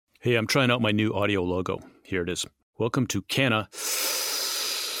Hey, I'm trying out my new audio logo. Here it is. Welcome to Canna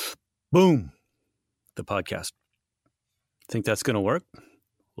Boom, the podcast. Think that's going to work?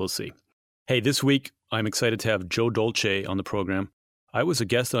 We'll see. Hey, this week, I'm excited to have Joe Dolce on the program. I was a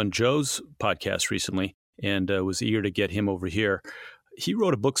guest on Joe's podcast recently and was eager to get him over here. He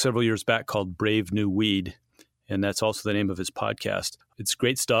wrote a book several years back called Brave New Weed, and that's also the name of his podcast. It's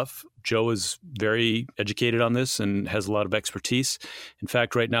great stuff. Joe is very educated on this and has a lot of expertise. In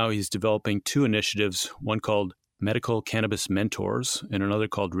fact, right now he's developing two initiatives, one called Medical Cannabis Mentors and another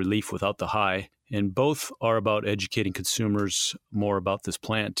called Relief Without the High. And both are about educating consumers more about this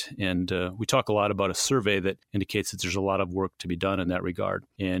plant. And we talk a lot about a survey that indicates that there's a lot of work to be done in that regard.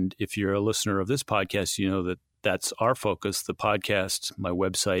 And if you're a listener of this podcast, you know that that's our focus, the podcast, my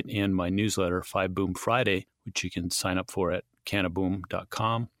website, and my newsletter, 5 Boom Friday, which you can sign up for at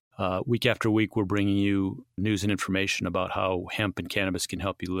cannaboom.com. Week after week, we're bringing you news and information about how hemp and cannabis can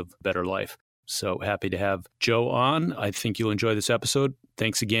help you live a better life. So happy to have Joe on. I think you'll enjoy this episode.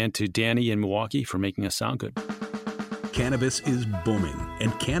 Thanks again to Danny in Milwaukee for making us sound good. Cannabis is booming,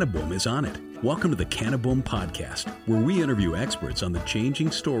 and Cannaboom is on it. Welcome to the Cannaboom podcast, where we interview experts on the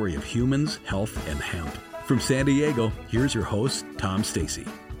changing story of humans, health, and hemp. From San Diego, here's your host, Tom Stacy.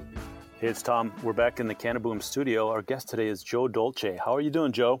 Hey, it's Tom. We're back in the Cannaboom studio. Our guest today is Joe Dolce. How are you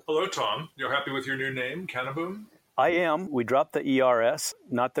doing, Joe? Hello, Tom. You're happy with your new name, Cannaboom? I am. We dropped the ERS.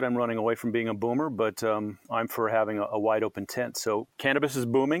 Not that I'm running away from being a boomer, but I'm for having a wide open tent. So cannabis is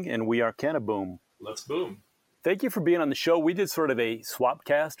booming, and we are Cannaboom. Let's boom. Thank you for being on the show. We did sort of a swap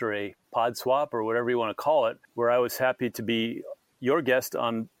cast or a pod swap or whatever you want to call it, where I was happy to be your guest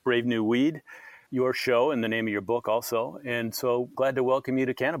on Brave New Weed, your show, and the name of your book also. And so glad to welcome you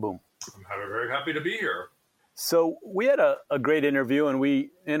to Cannaboom. I'm very happy to be here. So we had a great interview, and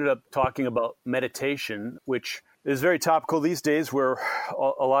we ended up talking about meditation, which is very topical these days, where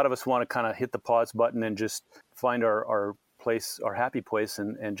a lot of us want to kind of hit the pause button and just find our place, our happy place,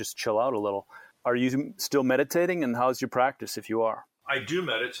 and just chill out a little. Are you still meditating, and how's your practice if you are? I do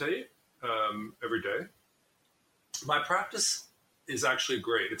meditate every day. My practice is actually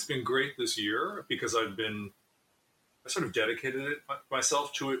great. It's been great this year because I sort of dedicated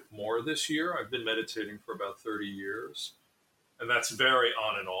myself to it more this year. I've been meditating for about 30 years, and that's very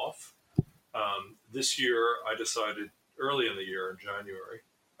on and off. This year, I decided early in the year, in January,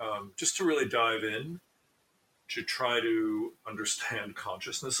 just to really dive in, to try to understand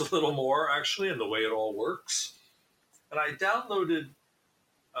consciousness a little more, actually, and the way it all works. And I downloaded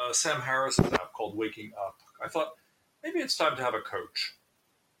Sam Harris's app called Waking Up. I thought, maybe it's time to have a coach.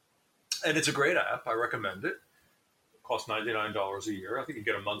 And it's a great app. I recommend it. It costs $99 a year. I think you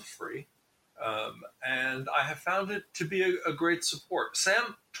get a month free. And I have found it to be a great support.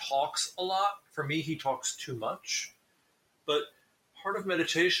 Sam talks a lot. For me, he talks too much. But part of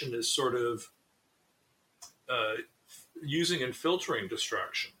meditation is sort of using and filtering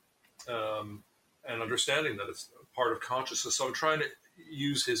distraction and understanding that it's part of consciousness. So I'm trying to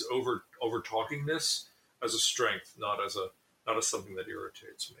use his over talkingness as a strength, not as something that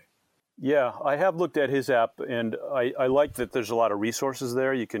irritates me. Yeah, I have looked at his app, and I like that there's a lot of resources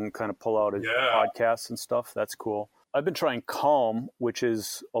there. You can kind of pull out podcasts and stuff. That's cool. I've been trying Calm, which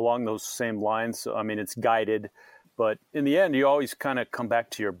is along those same lines. I mean, it's guided, but in the end, you always kind of come back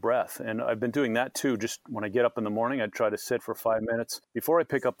to your breath. And I've been doing that too. Just when I get up in the morning, I try to sit for 5 minutes before I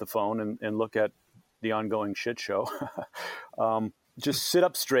pick up the phone and look at the ongoing shit show. Just sit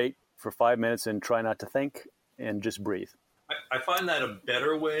up straight for 5 minutes and try not to think and just breathe. I find that a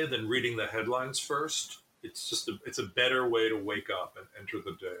better way than reading the headlines first. It's a better way to wake up and enter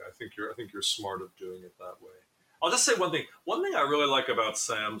the day. I think you're smart of doing it that way. I'll just say one thing. One thing I really like about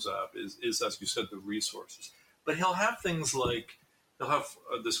Sam's app is as you said, the resources. But he'll have things like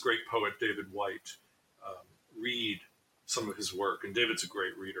this great poet David White read some of his work, and David's a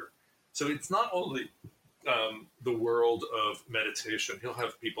great reader. So it's not only the world of meditation. He'll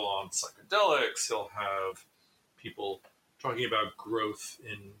have people on psychedelics. He'll have people talking about growth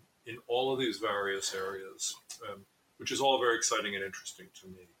in all of these various areas, which is all very exciting and interesting to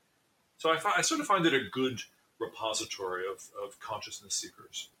me. So I sort of find it a good repository of consciousness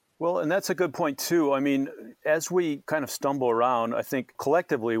seekers. Well, and that's a good point, too. I mean, as we kind of stumble around, I think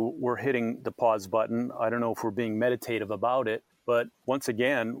collectively we're hitting the pause button. I don't know if we're being meditative about it, but once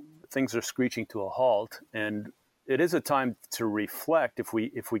again, things are screeching to a halt, and it is a time to reflect if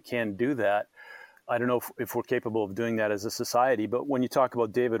we can do that. I don't know if we're capable of doing that as a society, but when you talk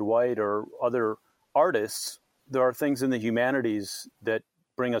about David White or other artists, there are things in the humanities that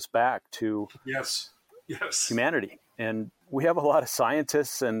bring us back to humanity. And we have a lot of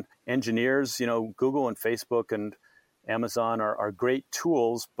scientists and engineers, Google and Facebook and Amazon are great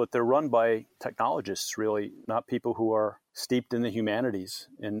tools, but they're run by technologists, really, not people who are steeped in the humanities.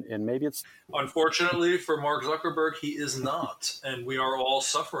 And maybe it's... Unfortunately for Mark Zuckerberg, he is not. And we are all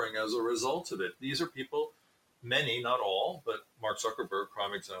suffering as a result of it. These are people, many, not all, but Mark Zuckerberg,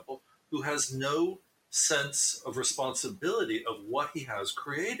 prime example, who has no sense of responsibility of what he has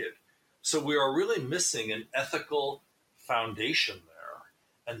created. So we are really missing an ethical foundation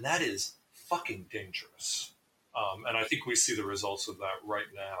there. And that is fucking dangerous. And I think we see the results of that right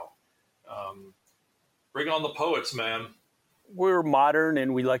now. Bring on the poets, man. We're modern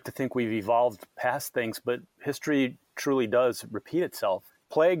and we like to think we've evolved past things, but history truly does repeat itself.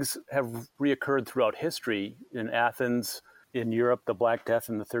 Plagues have reoccurred throughout history in Athens, in Europe, the Black Death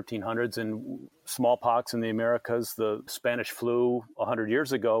in the 1300s, and smallpox in the Americas, the Spanish flu 100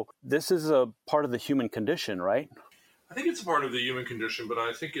 years ago. This is a part of the human condition, right? I think it's a part of the human condition, but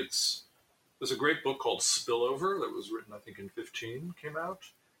I think there's a great book called Spillover that was written, I think, in 2015, came out.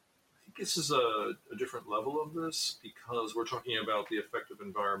 I think this is a different level of this because we're talking about the effect of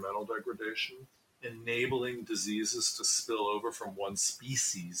environmental degradation, enabling diseases to spill over from one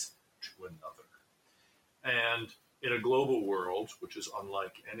species to another. And in a global world, which is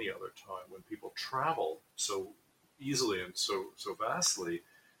unlike any other time, when people travel so easily and so vastly,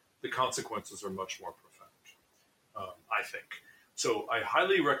 the consequences are much more profound, I think. So I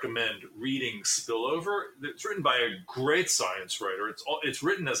highly recommend reading Spillover. It's written by a great science writer. It's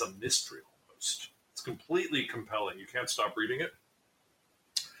written as a mystery almost. It's completely compelling. You can't stop reading it.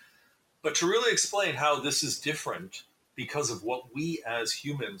 But to really explain how this is different because of what we as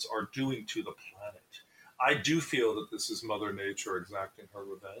humans are doing to the planet. I do feel that this is Mother Nature exacting her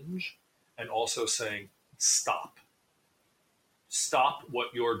revenge and also saying, stop. Stop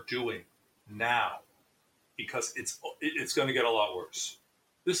what you're doing now because it's going to get a lot worse.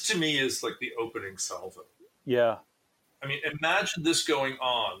 This to me is like the opening salvo. Yeah. I mean, imagine this going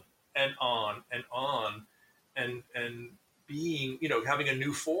on and on and on and being, having a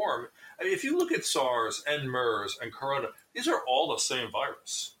new form. I mean, if you look at SARS and MERS and Corona, these are all the same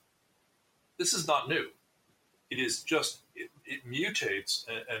virus. This is not new. It is just, it mutates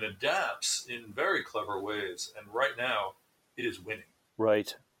and adapts in very clever ways. And right now, it is winning.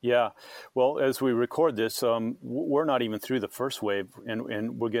 Right. Yeah. Well, as we record this, we're not even through the first wave,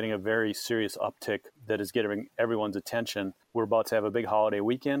 and we're getting a very serious uptick that is getting everyone's attention. We're about to have a big holiday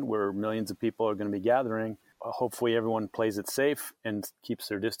weekend where millions of people are going to be gathering. Hopefully everyone plays it safe and keeps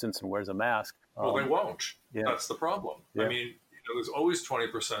their distance and wears a mask. Well, they won't. Yeah. That's the problem. Yeah. I mean, there's always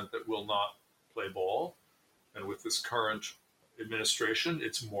 20% that will not play ball. And with this current administration,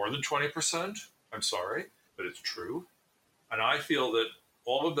 it's more than 20%. I'm sorry, but it's true. And I feel that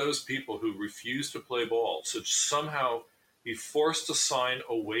all of those people who refuse to play ball should somehow be forced to sign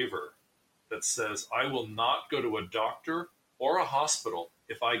a waiver that says, I will not go to a doctor or a hospital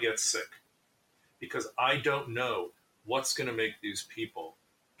if I get sick, because I don't know what's going to make these people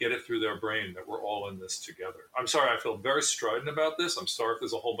get it through their brain that we're all in this together. I'm sorry, I feel very strident about this. I'm sorry if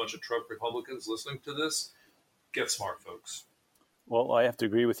there's a whole bunch of Trump Republicans listening to this. Get smart, folks. Well, I have to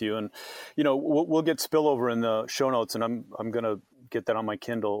agree with you. And, we'll get Spillover in the show notes, and I'm going to get that on my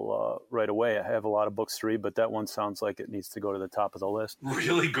Kindle right away. I have a lot of books to read, but that one sounds like it needs to go to the top of the list.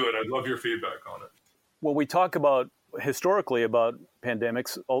 Really good. I'd love your feedback on it. Well, we talk historically about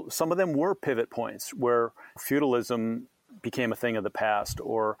pandemics. Some of them were pivot points where feudalism became a thing of the past,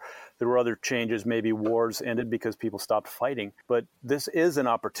 or there were other changes. Maybe wars ended because people stopped fighting. But this is an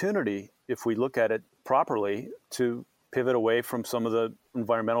opportunity, if we look at it properly, to pivot away from some of the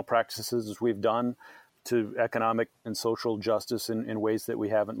environmental practices we've done to economic and social justice in ways that we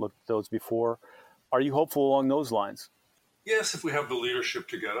haven't looked at those before. Are you hopeful along those lines? Yes, if we have the leadership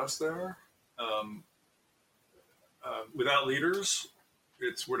to get us there. Without leaders,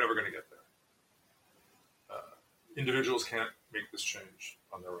 we're never going to get there. Individuals can't make this change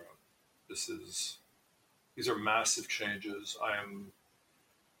on their own. These are massive changes. I am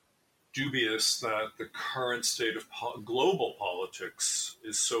dubious that the current state of global politics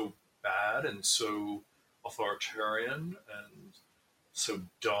is so bad and so authoritarian and so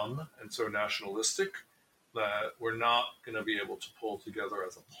dumb and so nationalistic that we're not going to be able to pull together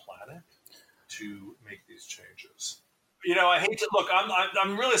as a planet to make these changes. I hate to look.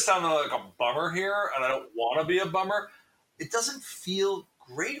 I'm really sounding like a bummer here, and I don't want to be a bummer. It doesn't feel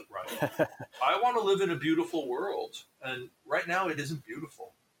great right now. I want to live in a beautiful world, and right now it isn't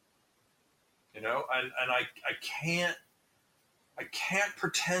beautiful. And I can't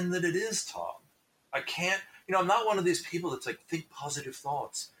pretend that it is, Tom. I can't. I'm not one of these people that's like, think positive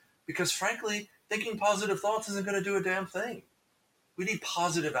thoughts, because frankly, thinking positive thoughts isn't going to do a damn thing. We need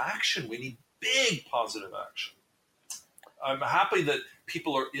positive action. We need big positive action. I'm happy that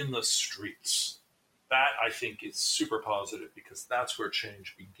people are in the streets. That, I think, is super positive because that's where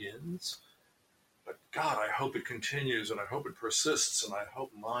change begins. But God, I hope it continues, and I hope it persists, and I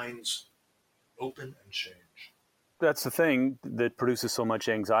hope minds open and change. That's the thing that produces so much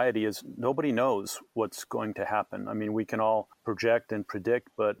anxiety is nobody knows what's going to happen. I mean, we can all project and predict,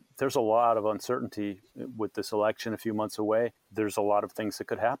 but there's a lot of uncertainty with this election a few months away. There's a lot of things that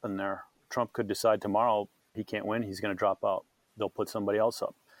could happen there. Trump could decide tomorrow he can't win, he's going to drop out. They'll put somebody else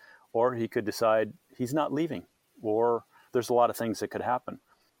up. Or he could decide he's not leaving. Or there's a lot of things that could happen.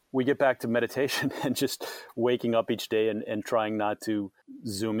 We get back to meditation and just waking up each day and trying not to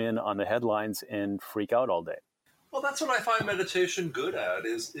zoom in on the headlines and freak out all day. Well, that's what I find meditation good at,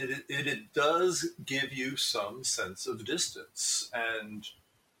 is it does give you some sense of distance and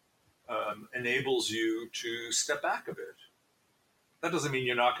enables you to step back a bit. That doesn't mean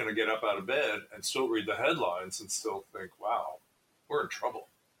you're not going to get up out of bed and still read the headlines and still think, wow, we're in trouble.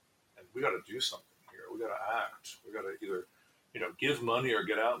 And we got to do something here. We got to act. We got to either, give money or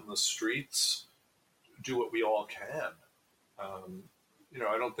get out in the streets, do what we all can.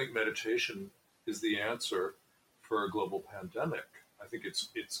 I don't think meditation is the answer for a global pandemic. I think it's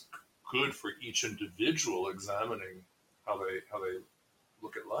good for each individual examining how they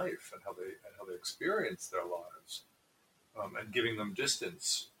look at life and how they experience their lives, and giving them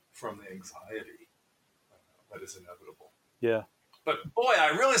distance from the anxiety that is inevitable. Yeah. But boy, I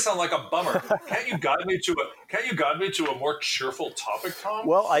really sound like a bummer. Can't you guide me to a more cheerful topic, Tom?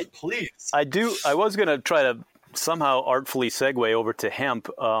 Well, please. I do. I was going to try to somehow artfully segue over to hemp.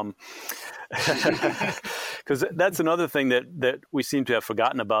 Because that's another thing that we seem to have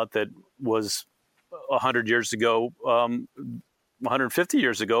forgotten about that was 100 years ago, 150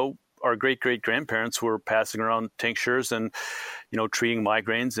 years ago, our great-great-grandparents were passing around tinctures and, treating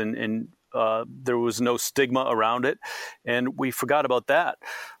migraines and there was no stigma around it. And we forgot about that.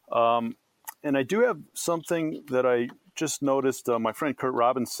 And I do have something that I just noticed. My friend Kurt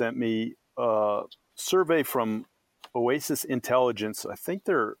Robbins sent me a survey from Oasis Intelligence. I think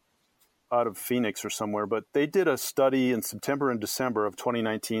they're out of Phoenix or somewhere, but they did a study in September and December of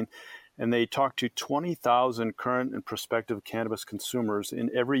 2019, and they talked to 20,000 current and prospective cannabis consumers in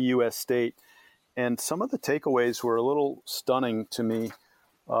every U.S. state. And some of the takeaways were a little stunning to me,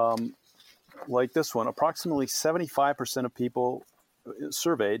 like this one. Approximately 75% of people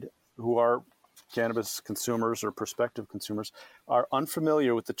surveyed who are cannabis consumers or prospective consumers are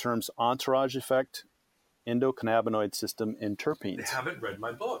unfamiliar with the terms entourage effect, endocannabinoid system, and terpenes. They haven't read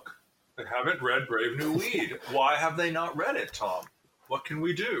my book. They haven't read Brave New Weed. Why have they not read it, Tom? What can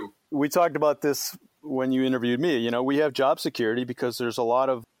we do? We talked about this when you interviewed me. We have job security because there's a lot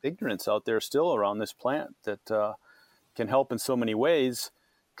of ignorance out there still around this plant that can help in so many ways,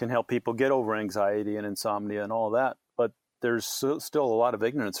 can help people get over anxiety and insomnia and all that. But there's still a lot of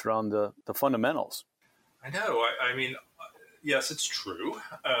ignorance around the fundamentals. I know. I mean, yes, it's true.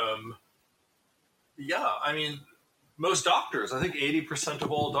 Most doctors, I think 80% of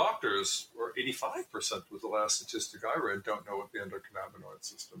all doctors, or 85% was the last statistic I read, don't know what the endocannabinoid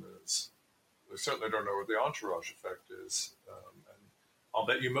system is. They certainly don't know what the entourage effect is. And I'll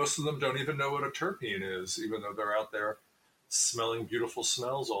bet you most of them don't even know what a terpene is, even though they're out there smelling beautiful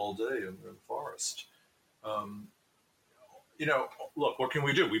smells all day in the forest. Look, what can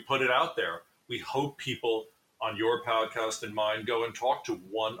we do? We put it out there. We hope people on your podcast and mine go and talk to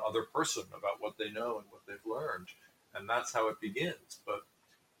one other person about what they know and what they've learned. And that's how it begins. But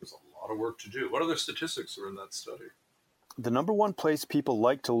there's a lot of work to do. What other statistics are in that study? The number one place people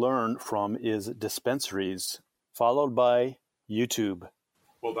like to learn from is dispensaries, followed by YouTube.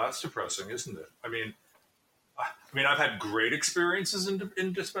 Well, that's depressing, isn't it? I mean, I've had great experiences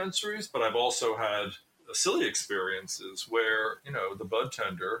in dispensaries, but I've also had silly experiences where, the bud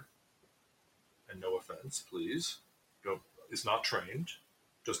tender, and no offense, please, is not trained,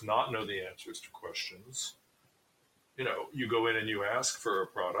 does not know the answers to questions. You go in and you ask for a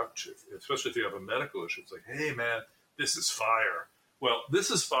product, especially if you have a medical issue. It's like, hey, man, this is fire. Well,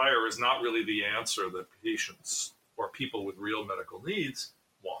 this is fire is not really the answer that patients or people with real medical needs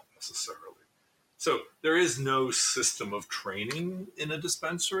want necessarily. So there is no system of training in a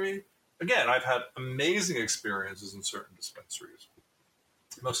dispensary. Again, I've had amazing experiences in certain dispensaries,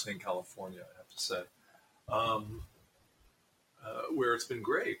 mostly in California, I have to say, where it's been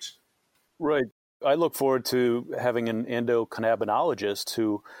great. Right. I look forward to having an endocannabinologist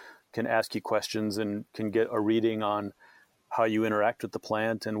who can ask you questions and can get a reading on how you interact with the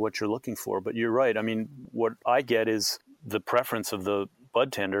plant and what you're looking for. But you're right. I mean, what I get is the preference of the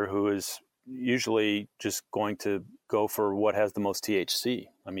bud tender, who is usually just going to go for what has the most THC.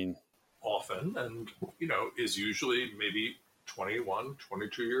 I mean, often and, is usually maybe 21,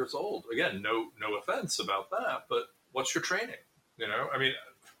 22 years old. Again, no offense about that, but what's your training? I mean,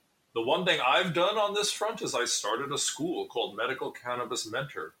 the one thing I've done on this front is I started a school called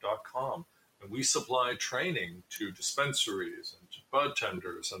medicalcannabismentor.com, and we supply training to dispensaries and to bud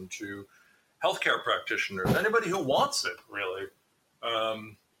tenders and to healthcare practitioners, anybody who wants it, really.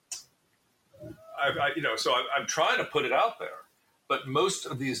 So I'm trying to put it out there. But most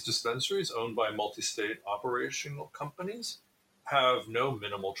of these dispensaries owned by multi-state operational companies have no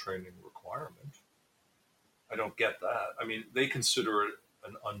minimal training requirement. I don't get that. I mean, they consider it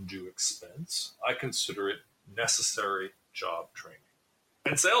an undue expense. I consider it necessary job training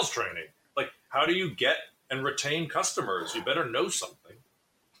and sales training. Like, how do you get and retain customers? You better know something,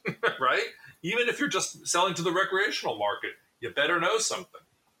 right? Even if you're just selling to the recreational market, you better know something.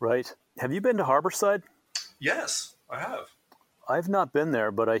 Right. Have you been to Harborside? Yes, I have. I've not been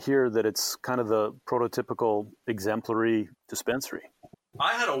there, but I hear that it's kind of the prototypical exemplary dispensary.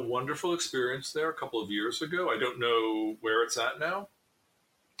 I had a wonderful experience there a couple of years ago. I don't know where it's at now.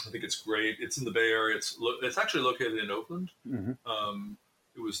 I think it's great. It's in the Bay Area. It's actually located in Oakland. Mm-hmm.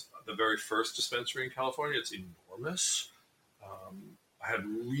 It was the very first dispensary in California. It's enormous. I had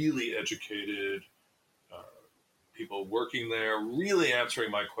really educated people working there, really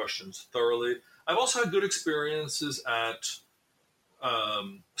answering my questions thoroughly. I've also had good experiences at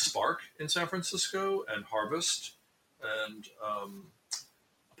Spark in San Francisco and Harvest and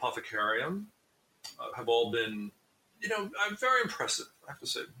Apothecarium have all been, very impressive. I have to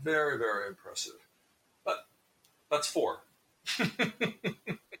say, very, very impressive. But that's 4.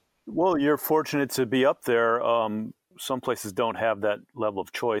 Well, you're fortunate to be up there. Some places don't have that level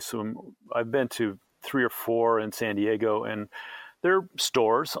of choice. I've been to 3 or 4 in San Diego, and they're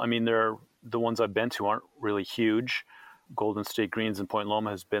stores. I mean, the ones I've been to aren't really huge. Golden State Greens in Point Loma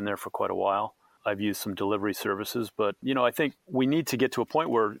has been there for quite a while. I've used some delivery services, but, I think we need to get to a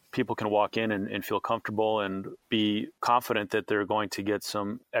point where people can walk in and feel comfortable and be confident that they're going to get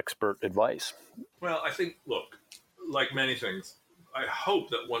some expert advice. Well, I think, look, like many things, I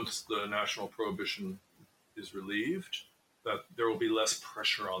hope that once the national prohibition is relieved, that there will be less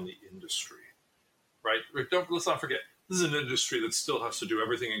pressure on the industry, right? Let's not forget, this is an industry that still has to do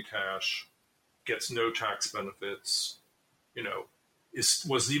everything in cash, gets no tax benefits,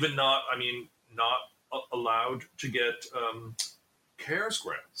 was even not allowed to get CARES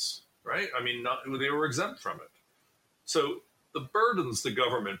grants, right? I mean, they were exempt from it. So the burdens the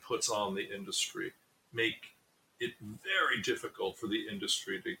government puts on the industry make it very difficult for the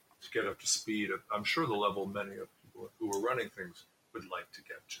industry to get up to speed at, I'm sure, the level many of people who are running things would like to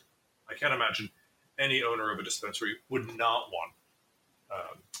get to. I can't imagine any owner of a dispensary would not want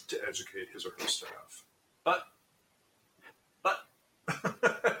to educate his or her staff. But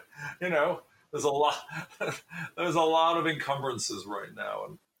there's a lot of encumbrances right now.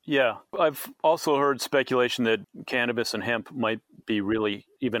 And yeah, I've also heard speculation that cannabis and hemp might be really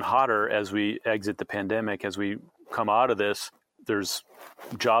even hotter as we exit the pandemic, as we come out of this. There's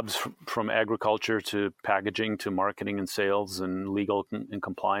jobs from agriculture to packaging to marketing and sales and legal and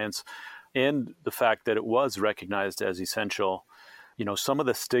compliance. And the fact that it was recognized as essential, some of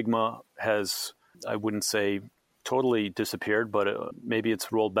the stigma has, I wouldn't say totally disappeared, but maybe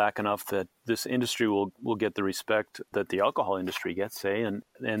it's rolled back enough that this industry will get the respect that the alcohol industry gets, say, and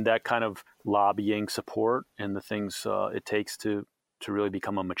that kind of lobbying support and the things it takes to really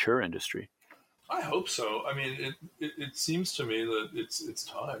become a mature industry. I hope so. I mean, it seems to me that it's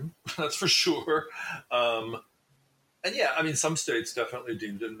time. That's for sure. And yeah, I mean, some states definitely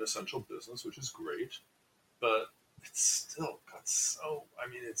deemed it an essential business, which is great, but it's still got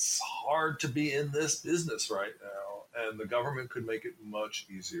it's hard to be in this business right now, and the government could make it much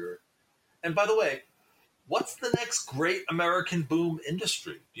easier. And by the way, what's the next great American boom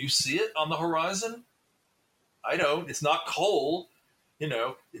industry? Do you see it on the horizon? I don't. It's not coal.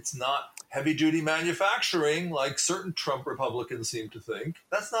 It's not heavy duty manufacturing like certain Trump Republicans seem to think.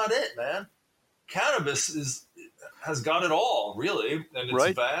 That's not it, man. Cannabis has got it all, really, and it's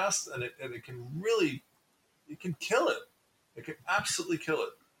right. Vast, and it can really, it can kill it. It can absolutely kill it.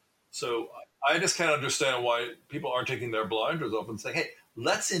 So I just can't understand why people aren't taking their blinders off and saying, "Hey,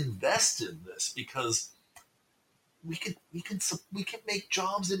 let's invest in this because we can make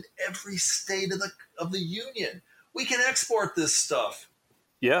jobs in every state of the union. We can export this stuff."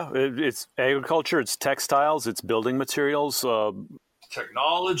 Yeah, it's agriculture, it's textiles, it's building materials,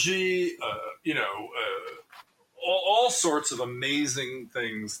 technology, all sorts of amazing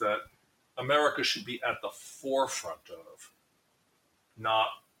things that America should be at the forefront of, not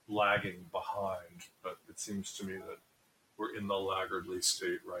lagging behind. But it seems to me that we're in the laggardly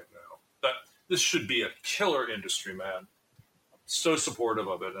state right now. this should be a killer industry, man. So supportive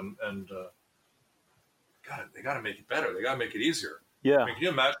of it, and they got to make it better. They got to make it easier. Yeah. I mean, can you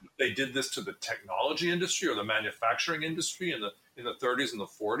imagine if they did this to the technology industry or the manufacturing industry in the 30s and the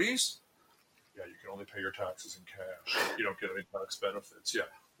 40s? Yeah, you can only pay your taxes in cash. You don't get any tax benefits. Yeah,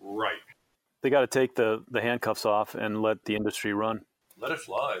 right. They got to take the handcuffs off and let the industry run. Let it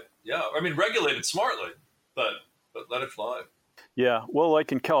fly. Yeah, I mean, regulate it smartly, but let it fly. Yeah, well,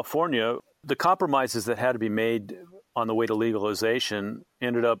 like in California, the compromises that had to be made on the way to legalization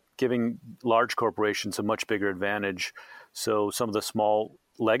ended up giving large corporations a much bigger advantage. So some of the small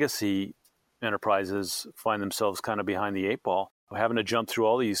legacy enterprises find themselves kind of behind the eight ball, having to jump through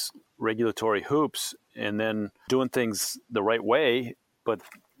all these regulatory hoops and then doing things the right way, but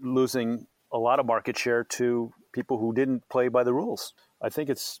losing a lot of market share to people who didn't play by the rules. I think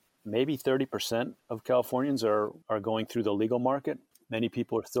it's maybe 30% of Californians are going through the legal market. Many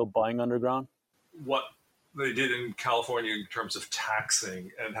people are still buying underground. What they did in California in terms of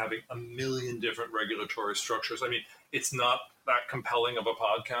taxing and having a million different regulatory structures. I mean, it's not that compelling of a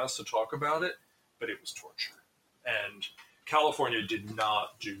podcast to talk about it, but it was torture. And California did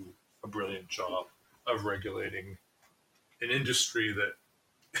not do a brilliant job of regulating an industry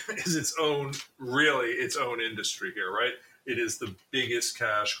that is its own industry here, right? It is the biggest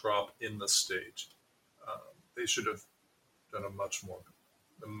cash crop in the state. They should have done a much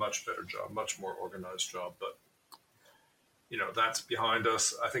better job, much more organized job. But, that's behind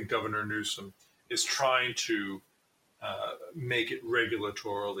us. I think Governor Newsom is trying to make it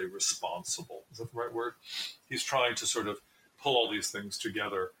regulatorily responsible. Is that the right word? He's trying to sort of pull all these things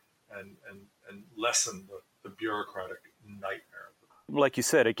together and lessen the bureaucratic nightmare. Like you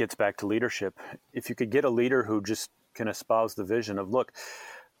said, it gets back to leadership. If you could get a leader who just can espouse the vision of, look,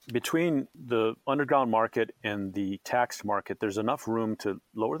 between the underground market and the taxed market, there's enough room to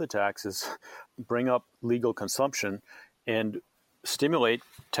lower the taxes, bring up legal consumption, and stimulate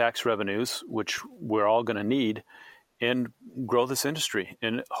tax revenues, which we're all going to need, and grow this industry.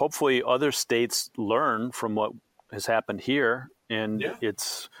 And hopefully other states learn from what has happened here. And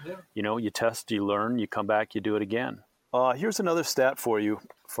it's, you test, you learn, you come back, you do it again. Here's another stat for you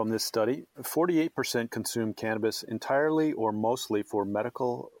from this study. 48% consume cannabis entirely or mostly for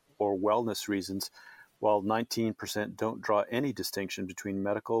medical or wellness reasons, while 19% don't draw any distinction between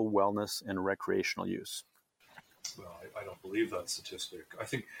medical, wellness, and recreational use. Well, I don't believe that statistic. I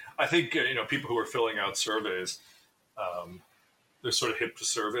think people who are filling out surveys, they're sort of hip to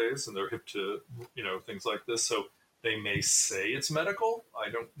surveys and they're hip to things like this. So they may say it's medical. I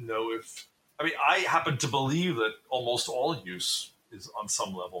don't know if. I mean, I happen to believe that almost all use is on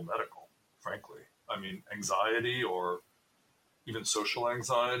some level medical, frankly. I mean, anxiety or even social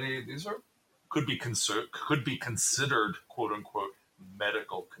anxiety, these could be considered, quote unquote,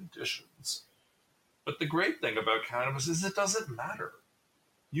 medical conditions. But the great thing about cannabis is it doesn't matter.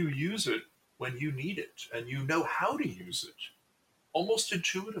 You use it when you need it, and you know how to use it almost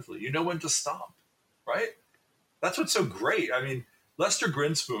intuitively. You know when to stop, right? That's what's so great. I mean, Lester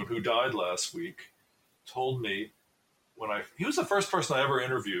Grinspoon, who died last week, told me he was the first person I ever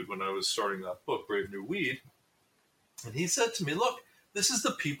interviewed when I was starting that book, Brave New Weed. And he said to me, look, this is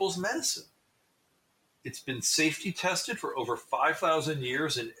the people's medicine. It's been safety tested for over 5,000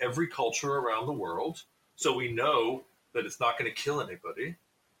 years in every culture around the world. So we know that it's not going to kill anybody.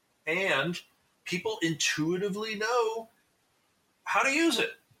 And people intuitively know how to use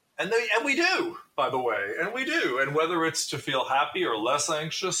it. And we do, by the way, and we do. And whether it's to feel happy or less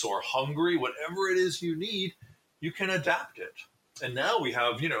anxious or hungry, whatever it is you need, you can adapt it. And now we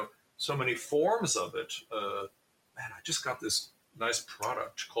have, so many forms of it. I just got this nice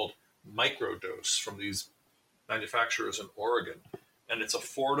product called Microdose from these manufacturers in Oregon. And it's a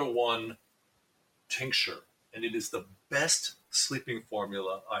 4-to-1 tincture. And it is the best sleeping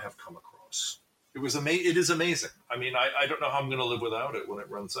formula I have come across. It is amazing. I mean, I don't know how I'm going to live without it when it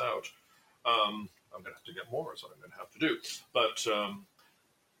runs out. I'm going to have to get more, is what I'm going to have to do. But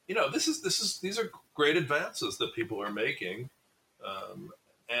these are great advances that people are making,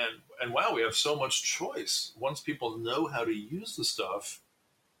 and wow, we have so much choice. Once people know how to use the stuff,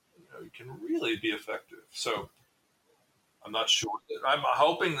 it can really be effective. So I'm not sure. I'm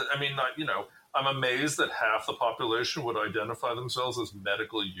hoping that. I mean, I'm amazed that half the population would identify themselves as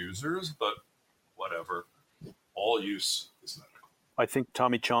medical users, but whatever. All use is medical. I think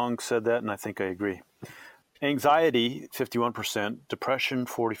Tommy Chong said that, and I think I agree. Anxiety, 51%, depression,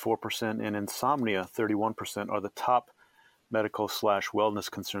 44%, and insomnia, 31%, are the top medical/wellness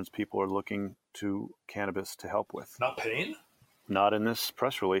concerns people are looking to cannabis to help with. Not pain? Not in this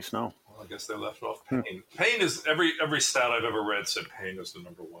press release, no. Wow. I guess they left off pain. Pain is every stat I've ever read said pain is the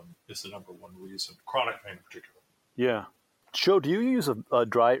number one reason. Chronic pain in particular. Yeah. Joe, do you use a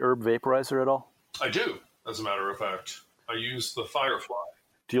dry herb vaporizer at all? I do, as a matter of fact. I use the Firefly.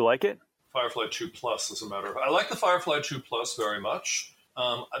 Do you like it? Firefly 2 Plus, as a matter of fact. I like the Firefly 2 Plus very much.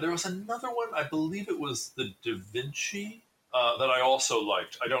 There was another one, I believe it was the Da Vinci, that I also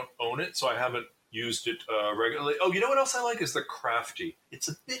liked. I don't own it, so I haven't used it regularly. Oh, you know what else I like is the Crafty. It's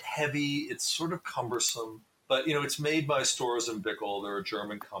a bit heavy. It's sort of cumbersome. But, it's made by Storz & Bickel. They're a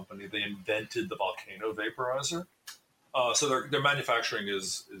German company. They invented the Volcano vaporizer. So their manufacturing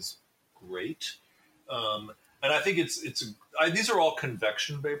is great. And I think these are all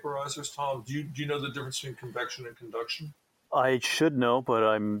convection vaporizers, Tom. Do you know the difference between convection and conduction? I should know, but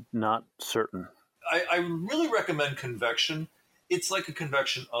I'm not certain. I really recommend convection. It's like a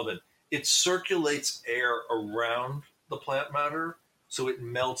convection oven. It circulates air around the plant matter, so it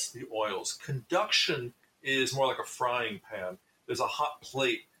melts the oils. Conduction is more like a frying pan. There's a hot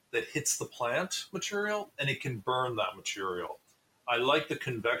plate that hits the plant material, and it can burn that material. I like the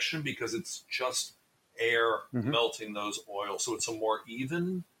convection because it's just air melting those oils, so it's a more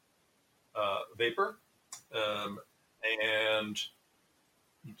even vapor, and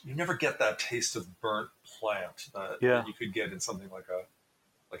you never get that taste of burnt plant that you could get in something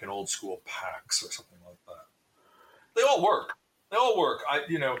like an old school PAX or something like that. They all work.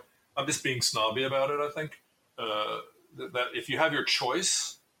 I'm just being snobby about it. I think that if you have your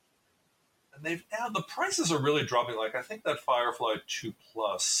choice, and the prices are really dropping. Like I think that Firefly 2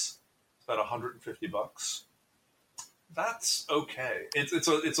 Plus is about $150. That's okay.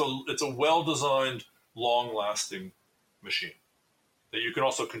 It's a well designed, long lasting machine that you can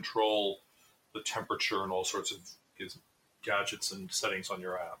also control the temperature and all sorts of gadgets and settings on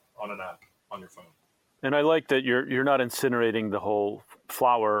your app, on your phone. And I like that you're not incinerating the whole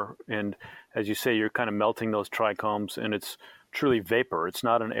flower, and as you say, you're kind of melting those trichomes, and it's truly vapor. It's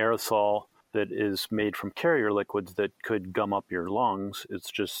not an aerosol that is made from carrier liquids that could gum up your lungs.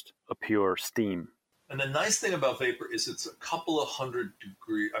 It's just a pure steam. And the nice thing about vapor is it's a couple of hundred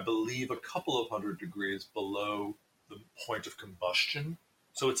degrees below the point of combustion.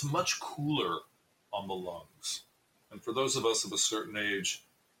 So it's much cooler on the lungs. And for those of us of a certain age,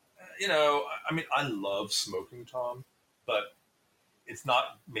 I love smoking, Tom, but it's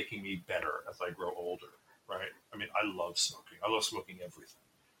not making me better as I grow older, right? I love smoking. I love smoking everything.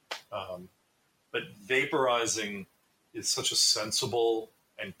 But vaporizing is such a sensible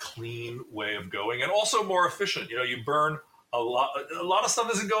and clean way of going, and also more efficient. You burn a lot of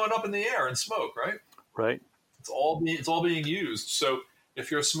stuff isn't going up in the air in smoke, right? Right. It's all being used. So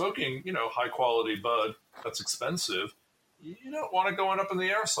if you're smoking, high quality bud that's expensive, you don't want it going up in the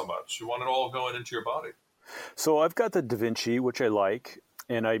air so much. You want it all going into your body. So I've got the Da Vinci, which I like,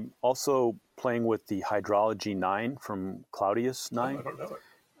 and I'm also playing with the Hydrology 9 from Claudius 9. I don't know it.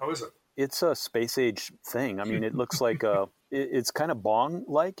 How is it? It's a space age thing. It looks like it's kind of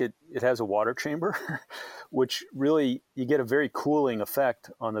bong-like. It has a water chamber, which really, you get a very cooling effect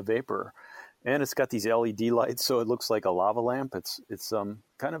on the vapor. And it's got these LED lights, so it looks like a lava lamp. It's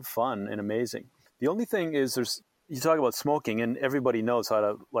kind of fun and amazing. The only thing is you talk about smoking, and everybody knows how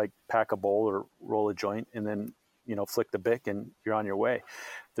to pack a bowl or roll a joint and then, flick the bic and you're on your way.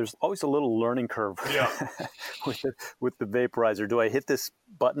 There's always a little learning curve with the vaporizer. Do I hit this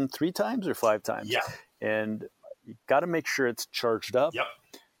button 3 times or 5 times? Yeah. And you got to make sure it's charged up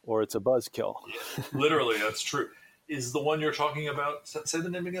or it's a buzzkill. Yeah. Literally, that's true. Is the one you're talking about, say the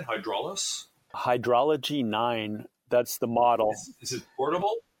name again, Hydrology 9. That's the model. Is it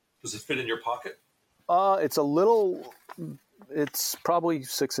portable? Does it fit in your pocket? It's probably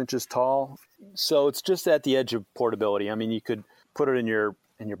 6 inches tall. So it's just at the edge of portability. You could put it in your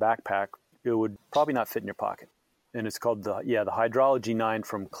backpack. It would probably not fit in your pocket. And it's called the Hydrology 9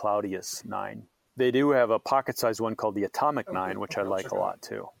 from Claudius 9. They do have a pocket-sized one called the Atomic 9, which I like a lot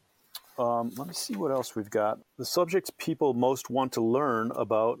too. Let me see what else we've got. The subjects people most want to learn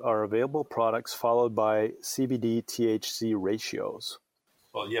about are available products, followed by CBD-THC ratios.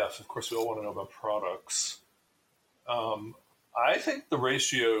 Well, yes, of course, we all want to know about products. I think the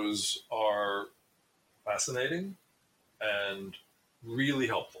ratios are fascinating and really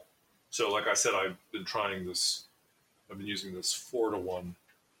helpful. So, like I said, I've been using this 4-to-1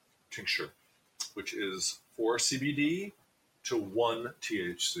 tincture, which is 4 CBD to 1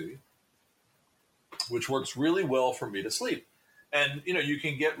 THC, which works really well for me to sleep. And, you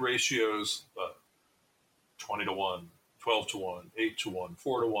can get ratios 20-to-1, 12-to-1, 8-to-1,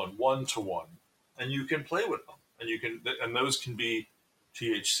 4-to-1, 1-to-1, and you can play with them. And those can be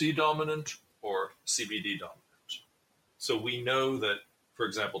THC dominant or CBD dominant. So we know that for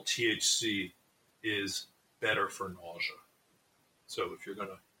example, THC is better for nausea. So if you're going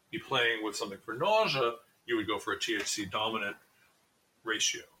to be playing with something for nausea, you would go for a THC dominant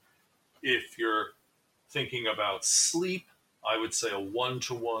ratio. If you're thinking about sleep, I would say a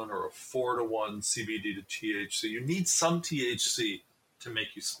 1-to-1 or a 4-to-1 CBD to THC. You need some THC to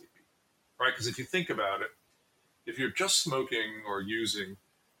make you sleepy, right? Because if you think about it, if you're just smoking or using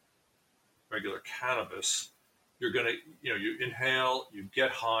regular cannabis, you're going to, you inhale, you get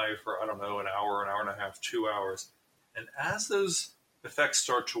high for, I don't know, an hour and a half, 2 hours. And as those effects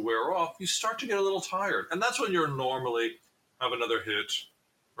start to wear off, you start to get a little tired. And that's when you're normally have another hit,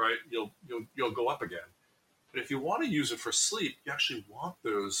 right? You'll go up again. But if you want to use it for sleep, you actually want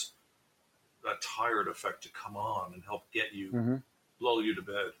that tired effect to come on and help get you, lull you to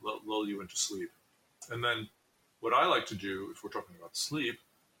bed, lull you into sleep. And then what I like to do, if we're talking about sleep,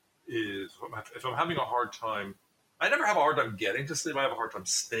 is if I'm having a hard time, I never have a hard time getting to sleep. I have a hard time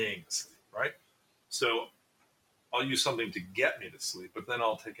staying asleep, right? So I'll use something to get me to sleep, but then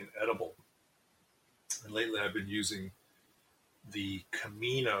I'll take an edible. And lately I've been using the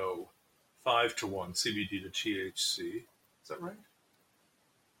Camino 5-to-1 CBD to THC. Is that right?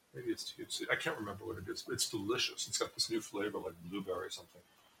 Maybe it's THC. I can't remember what it is, but it's delicious. It's got this new flavor like blueberry or something.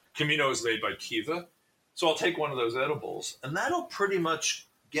 Camino is made by Kiva. So I'll take one of those edibles, and that'll pretty much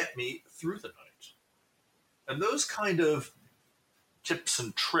get me through the night. And those kind of tips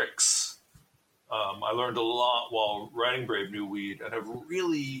and tricks, I learned a lot while writing Brave New Weed and have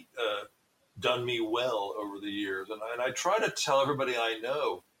really done me well over the years. And I try to tell everybody I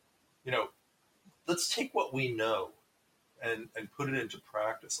know, let's take what we know and put it into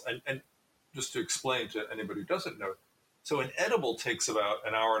practice. And just to explain to anybody who doesn't know, so an edible takes about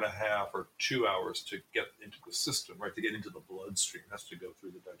an hour and a half or 2 hours to get into the system, right? To get into the bloodstream. It has to go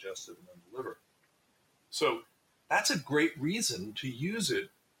through the digestive and then the liver. So that's a great reason to use it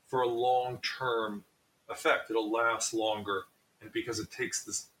for a long-term effect. It'll last longer. And because it takes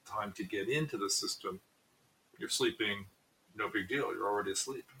this time to get into the system, you're sleeping, no big deal. You're already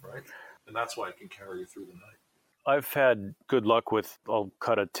asleep, right? And that's why it can carry you through the night. I've had good luck with, I'll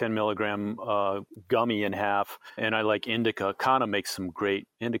cut a 10 milligram gummy in half, and I like indica. Kana makes some great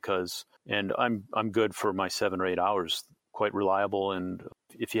indicas, and I'm good for my 7 or 8 hours, quite reliable. And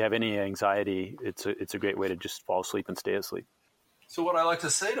if you have any anxiety, it's a great way to just fall asleep and stay asleep. So what I like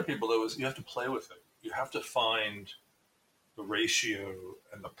to say to people, though, is you have to play with it. You have to find the ratio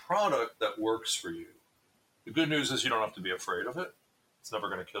and the product that works for you. The good news is you don't have to be afraid of it. It's never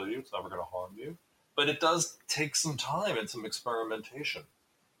going to kill you. It's never going to harm you. But it does take some time and some experimentation,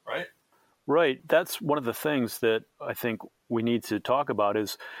 right? Right. That's one of the things that I think we need to talk about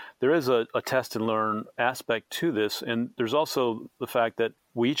is there is a test and learn aspect to this. And there's also the fact that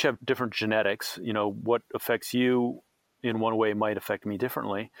we each have different genetics. What affects you in one way might affect me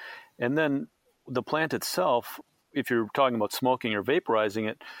differently. And then the plant itself, if you're talking about smoking or vaporizing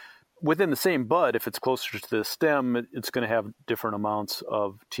it, within the same bud, if it's closer to the stem, it's going to have different amounts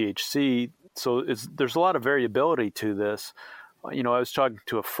of THC. So there's a lot of variability to this. I was talking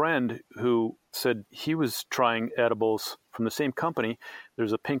to a friend who said he was trying edibles from the same company.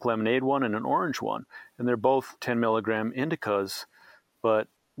 There's a pink lemonade one and an orange one, and they're both 10 milligram indicas, but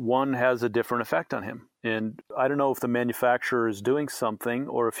one has a different effect on him. And I don't know if the manufacturer is doing something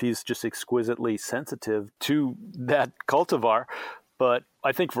or if he's just exquisitely sensitive to that cultivar. But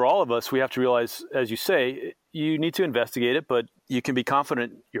I think for all of us, we have to realize, as you say, you need to investigate it, but you can be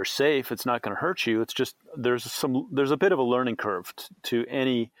confident you're safe. It's not going to hurt you. It's just there's a bit of a learning curve to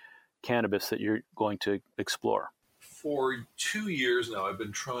any cannabis that you're going to explore. For 2 years now, I've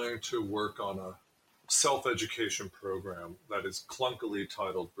been trying to work on a self-education program that is clunkily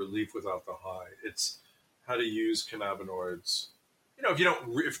titled Relief Without the High. It's how to use cannabinoids.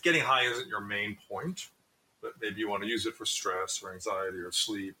 If getting high isn't your main point, but maybe you want to use it for stress or anxiety or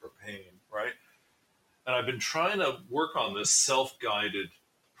sleep or pain, right? And I've been trying to work on this self-guided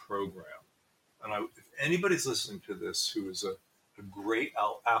program. And if anybody's listening to this who is a great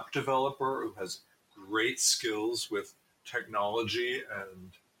app developer, who has great skills with technology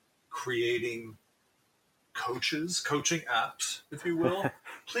and creating coaching apps, if you will,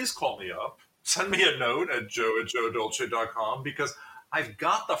 please call me up. Send me a note at joe@joedolce.com, because I've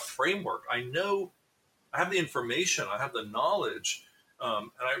got the framework. I know I have the information, I have the knowledge,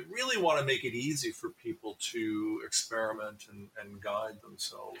 and I really want to make it easy for people to experiment and guide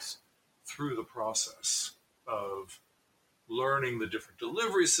themselves through the process of learning the different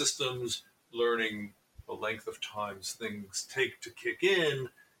delivery systems, learning the length of times things take to kick in,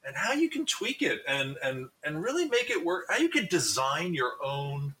 and how you can tweak it and really make it work, how you can design your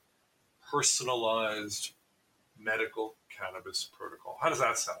own personalized medical cannabis protocol. How does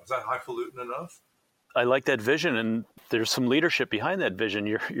that sound? Is that highfalutin enough? I like that vision, and there's some leadership behind that vision.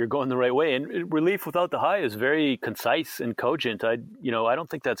 You're going the right way, and Relief Without the High is very concise and cogent. I don't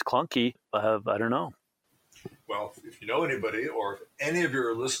think that's clunky. I don't know. Well, if you know anybody, or if any of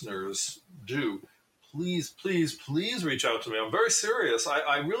your listeners do, please reach out to me. I'm very serious.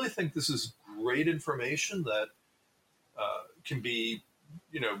 I really think this is great information that can be,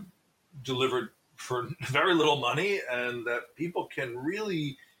 delivered for very little money, and that people can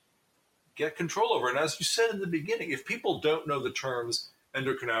really get control over. And as you said in the beginning, if people don't know the terms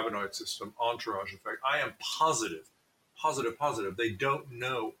endocannabinoid system, entourage effect, I am positive, they don't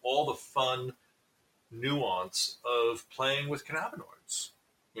know all the fun nuance of playing with cannabinoids,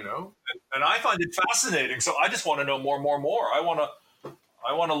 and I find it fascinating. So I just want to know more. I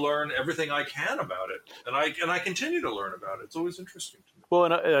want to learn everything I can about it, and I continue to learn about it. It's always interesting to me. Well,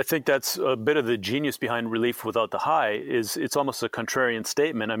 and I think that's a bit of the genius behind Relief Without the High. Is it's almost a contrarian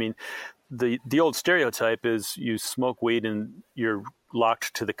statement. I mean, the old stereotype is you smoke weed and you're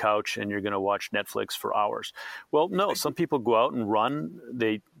locked to the couch and you're going to watch Netflix for hours. Well, no, some people go out and run.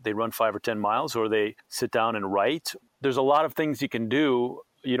 They run 5 or 10 miles, or they sit down and write. There's a lot of things you can do.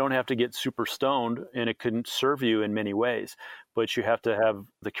 You don't have to get super stoned, and it can serve you in many ways, but you have to have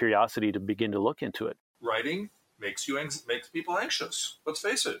the curiosity to begin to look into it. Writing makes people anxious. Let's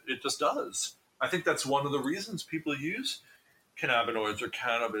face it, it just does. I think that's one of the reasons people use cannabinoids or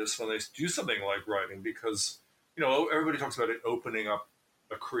cannabis when they do something like writing, because everybody talks about it opening up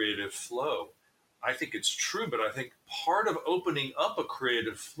a creative flow. I think it's true, but I think part of opening up a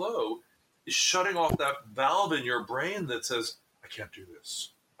creative flow is shutting off that valve in your brain that says, I can't do this.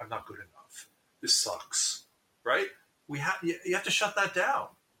 I'm not good enough. This sucks, right? You have to shut that down.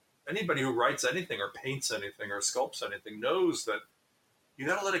 Anybody who writes anything or paints anything or sculpts anything knows that you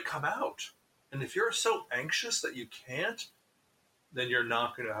got to let it come out. And if you're so anxious that you can't, then you're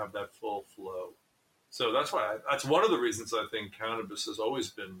not going to have that full flow. So that's one of the reasons I think cannabis has always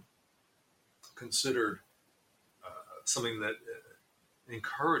been considered something that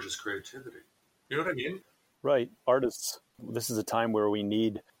encourages creativity. You know what I mean? Right. Artists. This is a time where we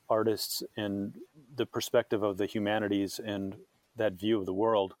need artists and the perspective of the humanities and that view of the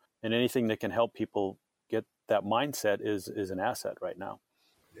world. And anything that can help people get that mindset is an asset right now.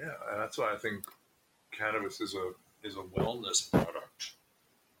 Yeah, and that's why I think cannabis is a wellness product,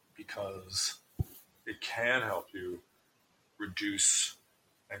 because it can help you reduce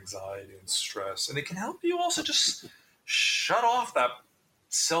anxiety and stress, and it can help you also just shut off that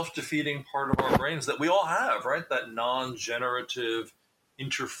self-defeating part of our brains that we all have, right? That non-generative,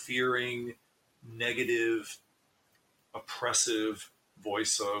 interfering, negative, oppressive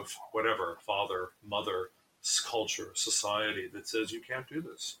voice of whatever, father, mother, culture, society that says you can't do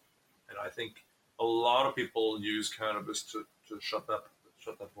this. And I think a lot of people use cannabis to shut that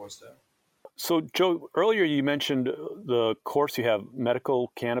voice down. So, Joe, earlier you mentioned the course you have,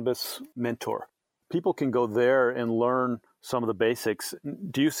 Medical Cannabis Mentor. People can go there and learn some of the basics.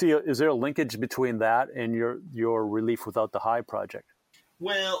 Do you see, is there a linkage between that and your Relief Without the High project?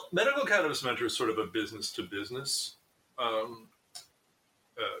 Well, Medical Cannabis Mentor is sort of a business-to-business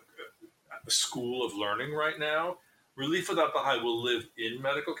school of learning right now. Relief Without the High will live in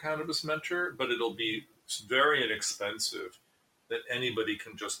Medical Cannabis Mentor, but it'll be very inexpensive, that anybody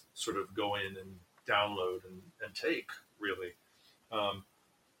can just sort of go in and download and take, really.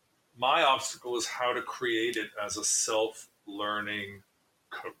 My obstacle is how to create it as a self-learning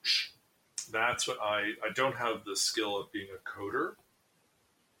coach. That's what I don't have the skill of being a coder,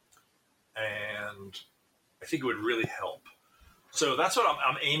 and I think it would really help. So that's what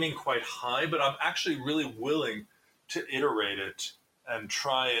I'm aiming quite high, but I'm actually really willing to iterate it and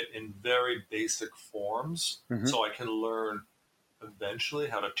try it in very basic forms, so I can learn eventually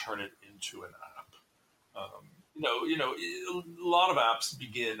how to turn it into an app. A lot of apps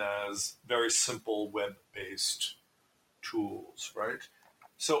begin as very simple web-based tools, right?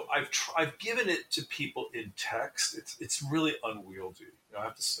 So I've given it to people in text. It's really unwieldy. I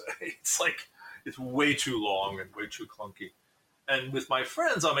have to say, it's way too long and way too clunky. And with my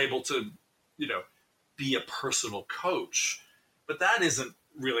friends, I'm able to, be a personal coach, but that isn't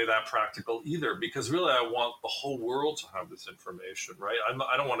really that practical either, because really I want the whole world to have this information, right?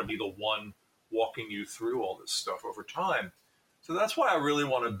 I don't want to be the one walking you through all this stuff over time. So that's why I really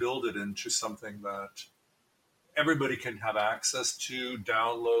want to build it into something that everybody can have access to,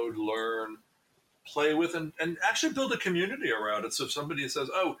 download, learn, play with, and actually build a community around it. So if somebody says,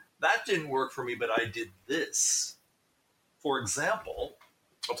 oh, that didn't work for me, but I did this. For example,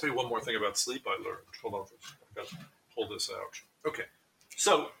 I'll tell you one more thing about sleep I learned. Hold on for a second. I've got to pull this out. Okay.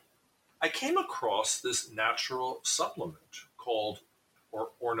 So I came across this natural supplement called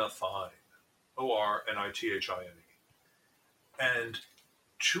ornithine, Ornithine. And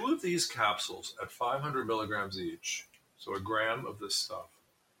 2 of these capsules at 500 milligrams each, so a gram of this stuff,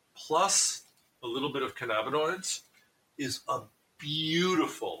 plus a little bit of cannabinoids, is a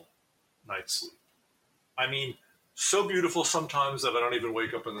beautiful night's sleep. I mean, so beautiful sometimes that I don't even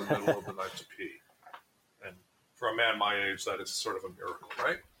wake up in the middle of the night to pee. And for a man my age, that is sort of a miracle,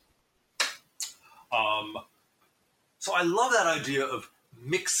 right? So I love that idea of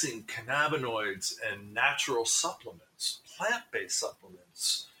mixing cannabinoids and natural supplements, plant-based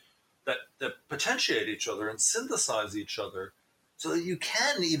supplements that potentiate each other and synthesize each other so that you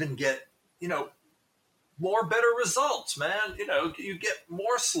can even get, more better results, man. You get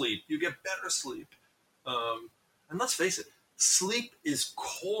more sleep, you get better sleep. And let's face it, sleep is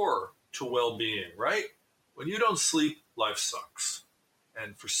core to well-being, right? When you don't sleep, life sucks.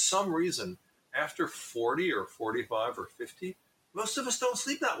 And for some reason, after 40 or 45 or 50, most of us don't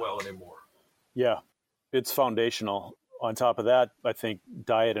sleep that well anymore. Yeah, it's foundational. On top of that, I think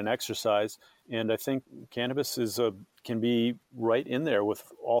diet and exercise. And I think cannabis can be right in there with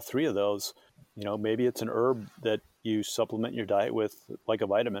all 3 of those. Maybe it's an herb that you supplement your diet with, like a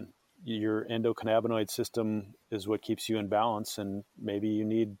vitamin. Your endocannabinoid system is what keeps you in balance, and maybe you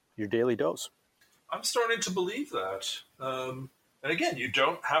need your daily dose. I'm starting to believe that. And again, you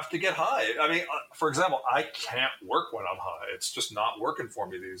don't have to get high. I mean, for example, I can't work when I'm high. It's just not working for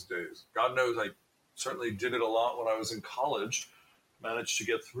me these days. God knows I certainly did it a lot when I was in college, managed to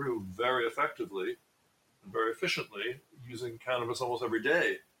get through very effectively and very efficiently using cannabis almost every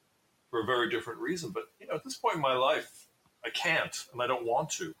day for a very different reason. But, at this point in my life, I can't, and I don't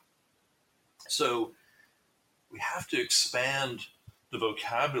want to. So we have to expand the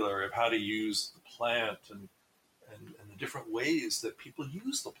vocabulary of how to use the plant and the different ways that people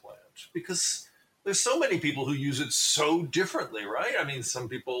use the plant, because there's so many people who use it so differently, right? I mean, some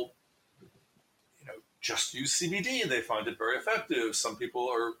people, just use CBD and they find it very effective. Some people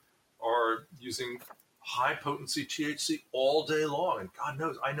are using high potency THC all day long. And God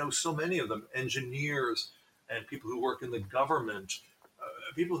knows, I know so many of them, engineers and people who work in the government,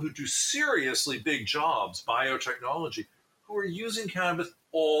 people who do seriously big jobs, biotechnology, who are using cannabis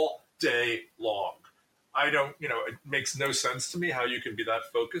all day long. It makes no sense to me how you can be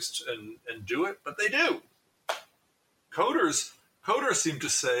that focused and do it, but they do. Coders seem to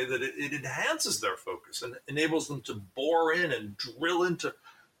say that it enhances their focus and enables them to bore in and drill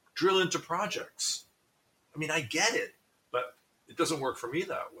into projects. I mean, I get it, but it doesn't work for me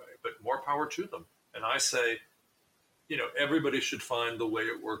that way, but more power to them. And I say, everybody should find the way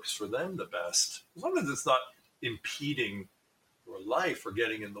it works for them the best, as long as it's not impeding your life or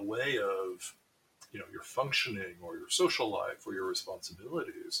getting in the way of, your functioning or your social life or your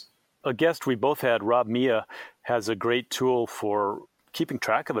responsibilities. A guest we both had, Rob Mia, has a great tool for keeping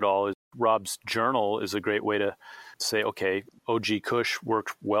track of it all. Rob's journal is a great way to say, okay, OG Kush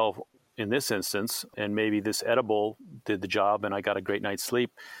worked well in this instance, and maybe this edible did the job and I got a great night's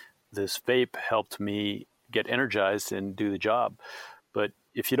sleep. This vape helped me get energized and do the job. But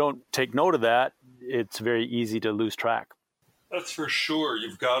if you don't take note of that, it's very easy to lose track. That's for sure.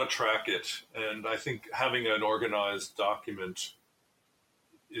 You've got to track it. And I think having an organized document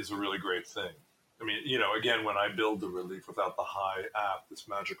is a really great thing. I mean, again, when I build the Relief Without the High app, this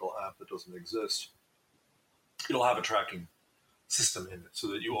magical app that doesn't exist, it'll have a tracking system in it so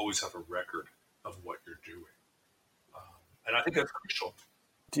that you always have a record of what you're doing. And I think that's crucial.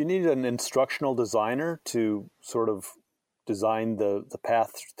 Do you need an instructional designer to sort of design the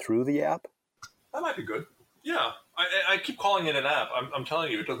path through the app? That might be good. Yeah. I keep calling it an app. I'm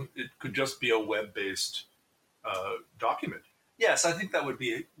telling you, it could just be a web-based document. Yes, I think that would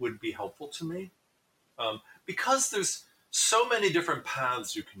be helpful to me, because there's so many different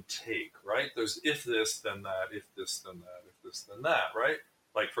paths you can take, right? There's if this, then that, if this, then that, if this, then that, right?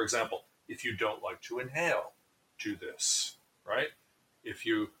 Like, for example, if you don't like to inhale, do this, right? If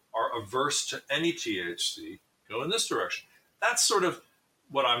you are averse to any THC, go in this direction. That's sort of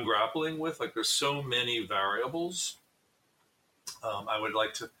what I'm grappling with. Like, there's so many variables. I would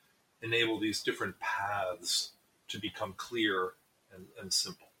like to enable these different paths to become clear and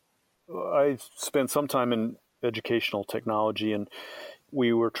simple. I spent some time in educational technology, and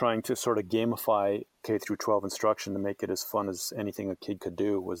we were trying to sort of gamify K through 12 instruction to make it as fun as anything a kid could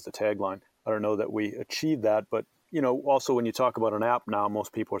do, was the tagline. I don't know that we achieved that, but also when you talk about an app now,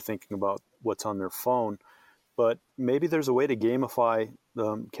 most people are thinking about what's on their phone, but maybe there's a way to gamify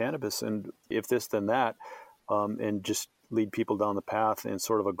cannabis and if this, then that, and just lead people down the path in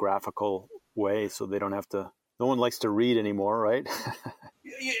sort of a graphical way so they don't have to. No one likes to read anymore, right?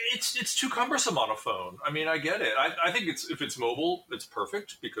 it's too cumbersome on a phone. I mean, I get it. I think if it's mobile, it's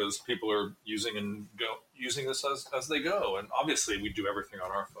perfect because people are using this as they go. And obviously, we do everything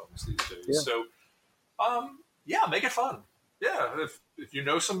on our phones these days. Yeah. So, make it fun. Yeah, if you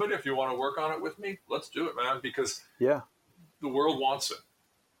know somebody, if you want to work on it with me, let's do it, man. Because Yeah. the world wants it.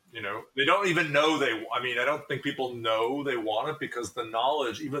 They don't even know I don't think people know they want it because the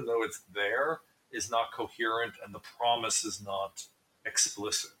knowledge, even though it's there, is not coherent and the promise is not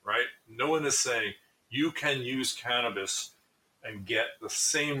explicit, right? No one is saying you can use cannabis and get the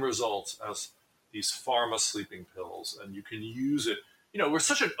same results as these pharma sleeping pills, and you can use it. We're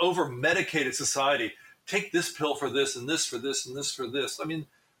such an over-medicated society. Take this pill for this and this for this and this for this. I mean,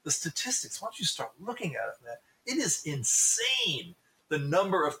 the statistics, once you start looking at it, man, it is insane. The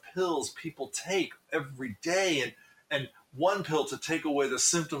number of pills people take every day and one pill to take away the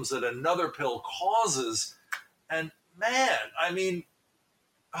symptoms that another pill causes. And man, I mean,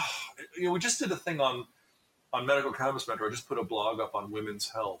 we just did a thing on Medical Cannabis Mentor. I just put a blog up on women's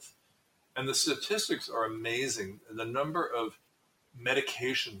health. And the statistics are amazing. The number of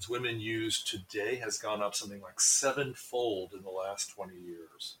medications women use today has gone up something like 7-fold in the last 20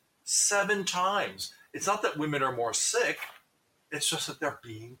 years. 7 times. It's not that women are more sick. It's just that they're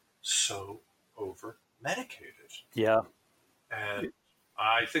being so over-medicated. Yeah. And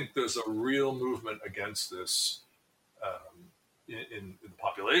I think there's a real movement against this in the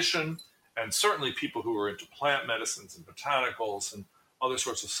population, and certainly people who are into plant medicines and botanicals and other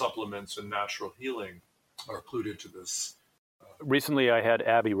sorts of supplements and natural healing are clued into this. Recently, I had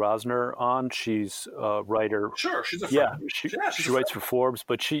Abby Rosner on. She's a writer. Sure, she's a friend. Yeah, she writes for Forbes,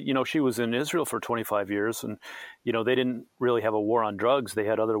 but she was in Israel for 25 years, and they didn't really have a war on drugs. They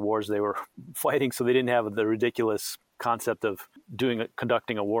had other wars they were fighting, so they didn't have the ridiculous concept of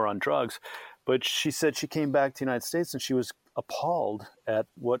conducting a war on drugs. But she said she came back to the United States and she was appalled at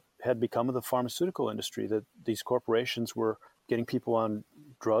what had become of the pharmaceutical industry, that these corporations were getting people on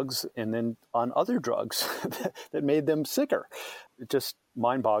drugs and then on other drugs that made them sicker. Just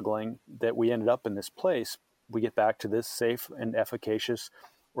mind-boggling that we ended up in this place. We get back to this safe and efficacious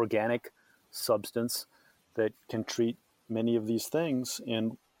organic substance that can treat many of these things,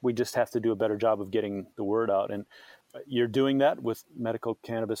 and we just have to do a better job of getting the word out. And you're doing that with Medical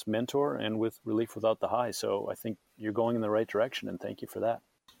Cannabis Mentor and with Relief Without the High. So I think you're going in the right direction, and thank you for that.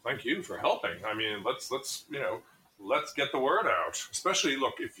 Thank you for helping. I mean, let's get the word out. Especially,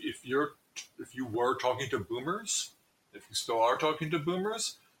 look, if you were talking to boomers, if you still are talking to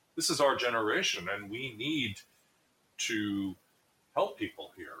boomers, this is our generation, and we need to help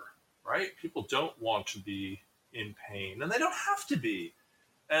people here, right? People don't want to be in pain, and they don't have to be.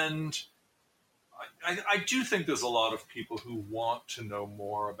 And I do think there's a lot of people who want to know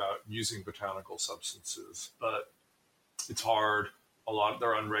more about using botanical substances, but it's hard.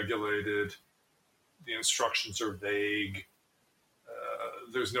 They're unregulated. The instructions are vague.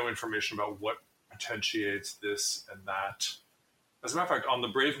 There's no information about what potentiates this and that. As a matter of fact, on the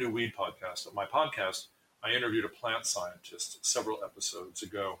Brave New Weed podcast, my podcast, I interviewed a plant scientist several episodes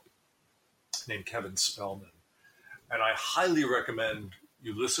ago named Kevin Spellman. And I highly recommend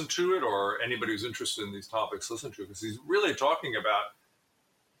you listen to it, or anybody who's interested in these topics, listen to it, because he's really talking about,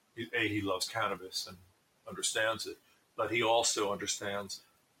 he loves cannabis and understands it, but he also understands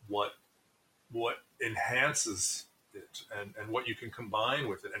what enhances it and what you can combine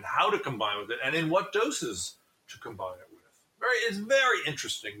with it and how to combine with it and in what doses to combine it with. It's very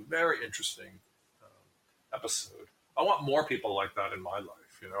interesting episode. I want more people like that in my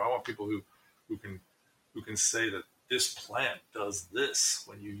life. I want people who can say that this plant does this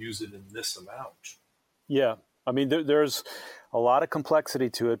when you use it in this amount. Yeah. I mean, there's a lot of complexity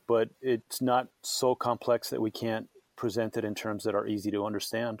to it, but it's not so complex that we can't present it in terms that are easy to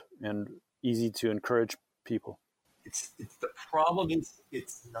understand and easy to encourage people. It's the problem is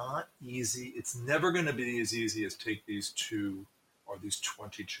it's not easy. It's never going to be as easy as take these 2 or these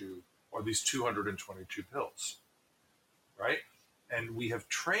 22 or these 222 pills, right? And we have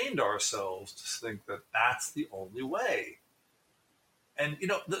trained ourselves to think that that's the only way. And,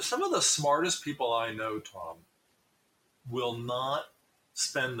 some of the smartest people I know, Tom, will not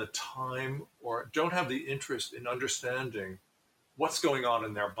spend the time or don't have the interest in understanding what's going on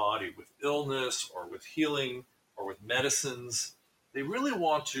in their body with illness or with healing or with medicines. They really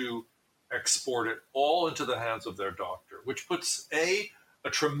want to export it all into the hands of their doctor, which puts a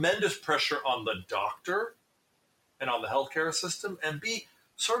tremendous pressure on the doctor and on the healthcare system, and B,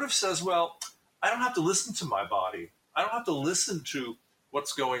 sort of says, well, I don't have to listen to my body. I don't have to listen to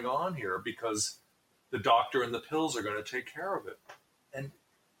what's going on here because the doctor and the pills are going to take care of it. And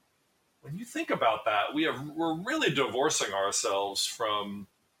when you think about that, we're really divorcing ourselves from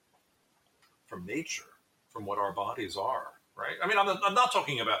from nature, from what our bodies are, right? I mean, I'm not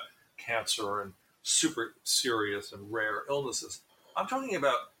talking about cancer and super serious and rare illnesses. I'm talking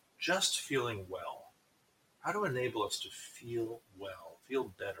about just feeling well. How to enable us to feel well,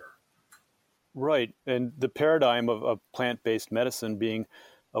 feel better. Right. And the paradigm of plant-based medicine being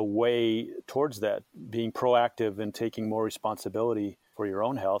a way towards that, being proactive and taking more responsibility for your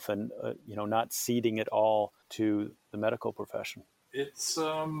own health and, not ceding it all to the medical profession. It's,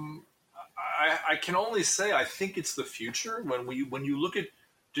 I can only say, I think it's the future when you look at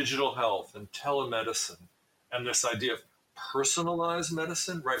digital health and telemedicine and this idea of personalized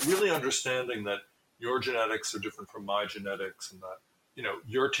medicine, right? Really understanding that your genetics are different from my genetics and that,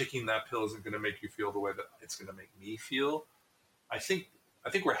 you're taking that pill isn't going to make you feel the way that it's going to make me feel. I think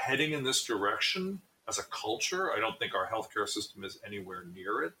we're heading in this direction as a culture. I don't think our healthcare system is anywhere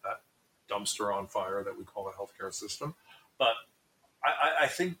near it, that dumpster on fire that we call the healthcare system. But I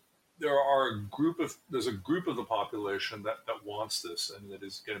think there's a group of the population that wants this and that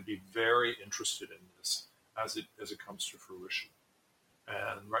is going to be very interested in this as it comes to fruition.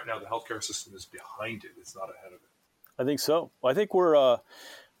 And right now the healthcare system is behind it. It's not ahead of it. I think so. I think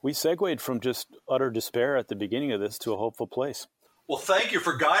we segued from just utter despair at the beginning of this to a hopeful place. Well, thank you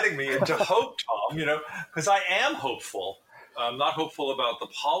for guiding me into hope, Tom, because I am hopeful. I'm not hopeful about the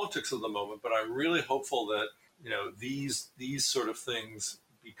politics of the moment, but I'm really hopeful that, these sort of things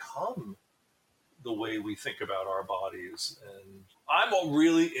become the way we think about our bodies. And I'm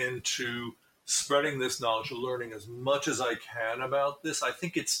really into spreading this knowledge, learning as much as I can about this. I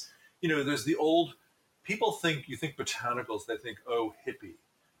think it's, there's the old, people think, you think botanicals, they think, oh, hippie.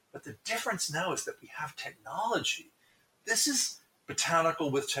 But the difference now is that we have technology. This is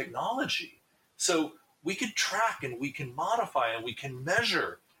botanical with technology. So we can track and we can modify and we can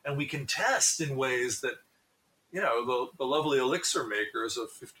measure and we can test in ways that, the lovely elixir makers of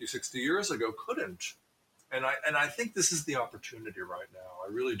 50, 60 years ago couldn't. And I think this is the opportunity right now. I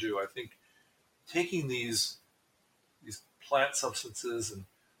really do. I think taking these plant substances and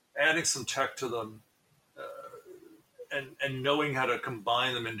adding some tech to them and knowing how to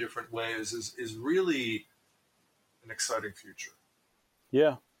combine them in different ways is really an exciting future.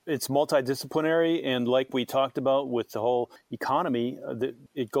 Yeah, it's multidisciplinary. And like we talked about with the whole economy,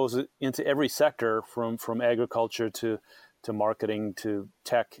 it goes into every sector from agriculture to marketing to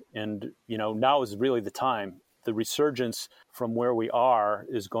tech. And, now is really the time. The resurgence from where we are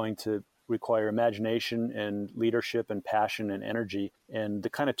is going to require imagination and leadership and passion and energy. And the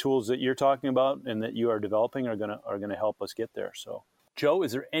kind of tools that you're talking about and that you are developing are going to help us get there. So, Joe,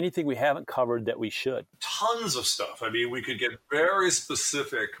 is there anything we haven't covered that we should? Tons of stuff. I mean, we could get very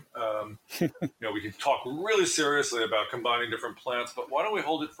specific. We could talk really seriously about combining different plants, but why don't we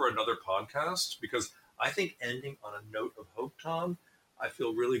hold it for another podcast? Because I think ending on a note of hope, Tom, I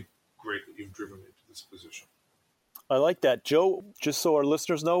feel really great that you've driven me to this position. I like that. Joe, just so our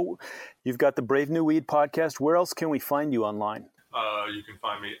listeners know, you've got the Brave New Weed podcast. Where else can we find you online? You can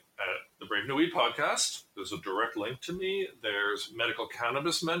find me at the Brave New Weed podcast. There's a direct link to me. There's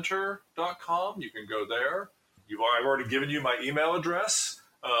medicalcannabismentor.com. You can go there. I've already given you my email address.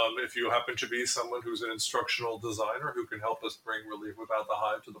 If you happen to be someone who's an instructional designer who can help us bring relief without the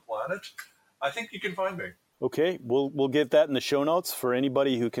hive to the planet, I think you can find me. Okay, we'll get that in the show notes for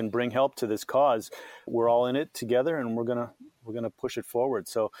anybody who can bring help to this cause. We're all in it together, and we're gonna push it forward.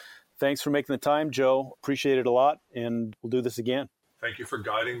 So, thanks for making the time, Joe. Appreciate it a lot, and we'll do this again. Thank you for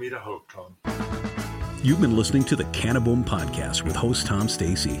guiding me to hope, Tom. You've been listening to the Cannaboom Podcast with host Tom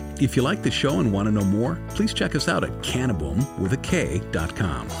Stacy. If you like the show and want to know more, please check us out at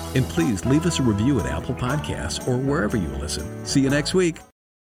cannaboom.com. And please leave us a review at Apple Podcasts or wherever you listen. See you next week.